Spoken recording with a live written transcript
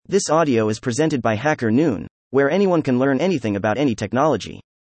This audio is presented by Hacker Noon, where anyone can learn anything about any technology.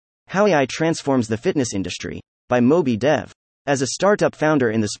 How AI Transforms the Fitness Industry, by Moby Dev. As a startup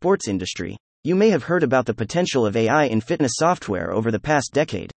founder in the sports industry, you may have heard about the potential of AI in fitness software over the past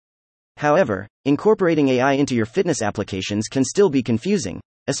decade. However, incorporating AI into your fitness applications can still be confusing,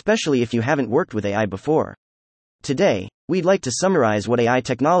 especially if you haven't worked with AI before. Today, we'd like to summarize what AI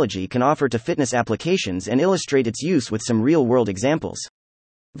technology can offer to fitness applications and illustrate its use with some real-world examples.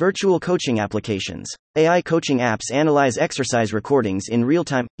 Virtual coaching applications. AI coaching apps analyze exercise recordings in real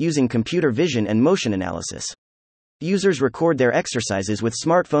time, using computer vision and motion analysis. Users record their exercises with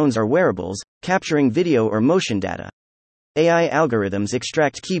smartphones or wearables, capturing video or motion data. AI algorithms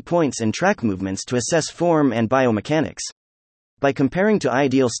extract key points and track movements to assess form and biomechanics. By comparing to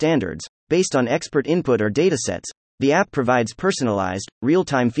ideal standards, based on expert input or datasets, the app provides personalized,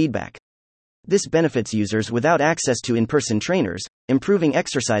 real-time feedback. This benefits users without access to in-person trainers, improving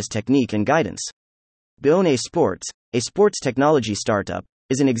exercise technique and guidance. Bione Sports, a sports technology startup,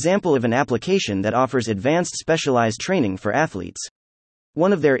 is an example of an application that offers advanced specialized training for athletes.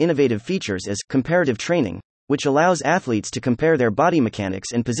 One of their innovative features is comparative training, which allows athletes to compare their body mechanics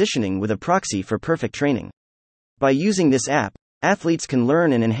and positioning with a proxy for perfect training. By using this app, athletes can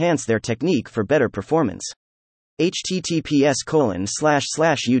learn and enhance their technique for better performance.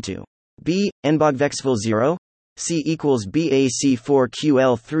 https://youtube. B. Nbogvexfil 0? C equals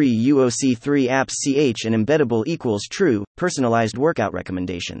BAC4QL3UOC3 apps CH and embeddable equals true, personalized workout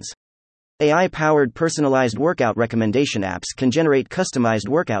recommendations. AI-powered personalized workout recommendation apps can generate customized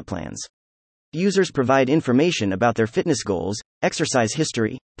workout plans. Users provide information about their fitness goals, exercise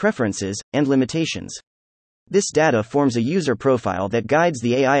history, preferences, and limitations. This data forms a user profile that guides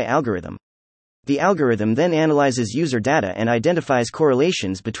the AI algorithm. The algorithm then analyzes user data and identifies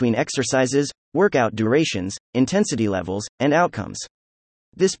correlations between exercises, workout durations, intensity levels, and outcomes.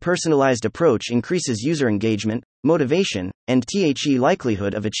 This personalized approach increases user engagement, motivation, and the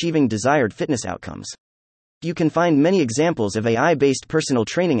likelihood of achieving desired fitness outcomes. You can find many examples of AI-based personal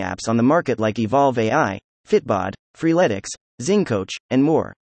training apps on the market like Evolve AI, Fitbod, Freeletics, ZingCoach, and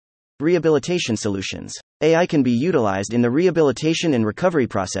more. Rehabilitation solutions. AI can be utilized in the rehabilitation and recovery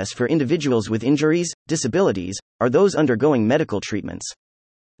process for individuals with injuries, disabilities, or those undergoing medical treatments.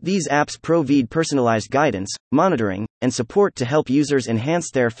 These apps provide personalized guidance, monitoring, and support to help users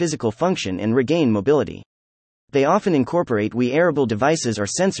enhance their physical function and regain mobility. They often incorporate wearable devices or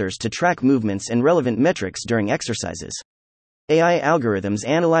sensors to track movements and relevant metrics during exercises. AI algorithms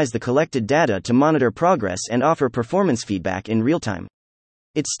analyze the collected data to monitor progress and offer performance feedback in real time.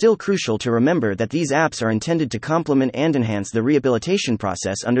 It's still crucial to remember that these apps are intended to complement and enhance the rehabilitation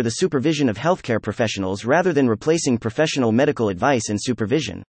process under the supervision of healthcare professionals rather than replacing professional medical advice and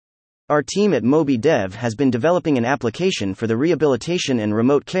supervision. Our team at Moby Dev has been developing an application for the rehabilitation and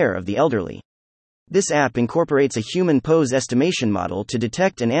remote care of the elderly. This app incorporates a human pose estimation model to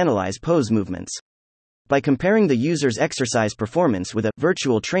detect and analyze pose movements. By comparing the user's exercise performance with a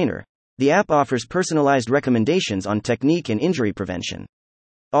virtual trainer, the app offers personalized recommendations on technique and injury prevention.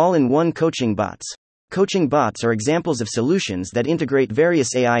 All-in-one coaching bots. Coaching bots are examples of solutions that integrate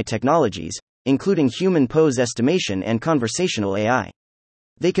various AI technologies, including human pose estimation and conversational AI.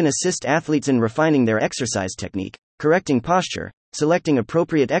 They can assist athletes in refining their exercise technique, correcting posture, selecting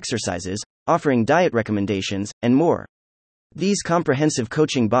appropriate exercises, offering diet recommendations, and more. These comprehensive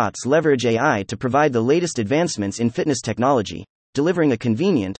coaching bots leverage AI to provide the latest advancements in fitness technology, delivering a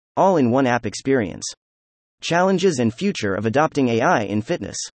convenient, all-in-one app experience. Challenges and future of adopting AI in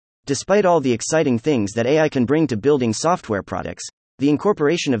fitness. Despite all the exciting things that AI can bring to building software products, the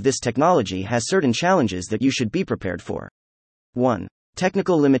incorporation of this technology has certain challenges that you should be prepared for. 1.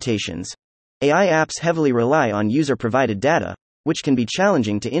 Technical limitations. AI apps heavily rely on user-provided data, which can be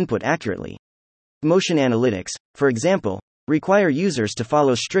challenging to input accurately. Motion analytics, for example, require users to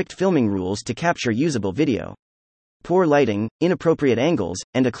follow strict filming rules to capture usable video. Poor lighting, inappropriate angles,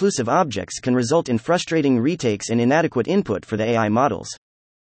 and occlusive objects can result in frustrating retakes and inadequate input for the AI models.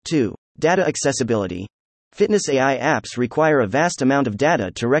 2. Data accessibility. Fitness AI apps require a vast amount of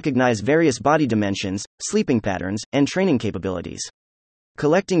data to recognize various body dimensions, sleeping patterns, and training capabilities.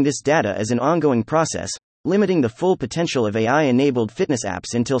 Collecting this data is an ongoing process, limiting the full potential of AI-enabled fitness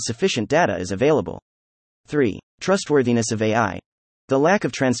apps until sufficient data is available. 3. Trustworthiness of AI. The lack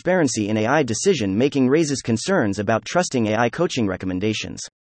of transparency in AI decision-making raises concerns about trusting AI coaching recommendations.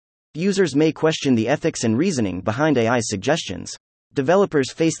 Users may question the ethics and reasoning behind AI suggestions.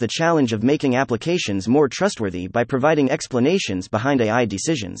 Developers face the challenge of making applications more trustworthy by providing explanations behind AI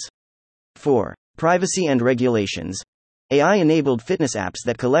decisions. 4. Privacy and regulations. AI-enabled fitness apps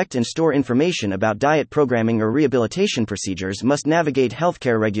that collect and store information about diet programming or rehabilitation procedures must navigate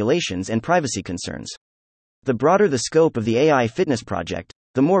healthcare regulations and privacy concerns. The broader the scope of the AI fitness project,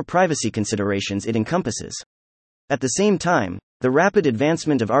 the more privacy considerations it encompasses. At the same time, the rapid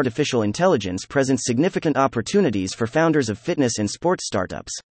advancement of artificial intelligence presents significant opportunities for founders of fitness and sports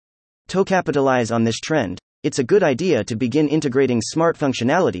startups. To capitalize on this trend, it's a good idea to begin integrating smart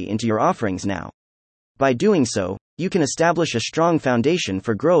functionality into your offerings now. By doing so, you can establish a strong foundation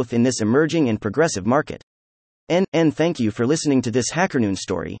for growth in this emerging and progressive market. Thank you for listening to this HackerNoon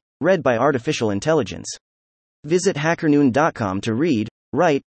story, read by Artificial Intelligence. Visit hackerNoon.com to read,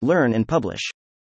 write, learn, and publish.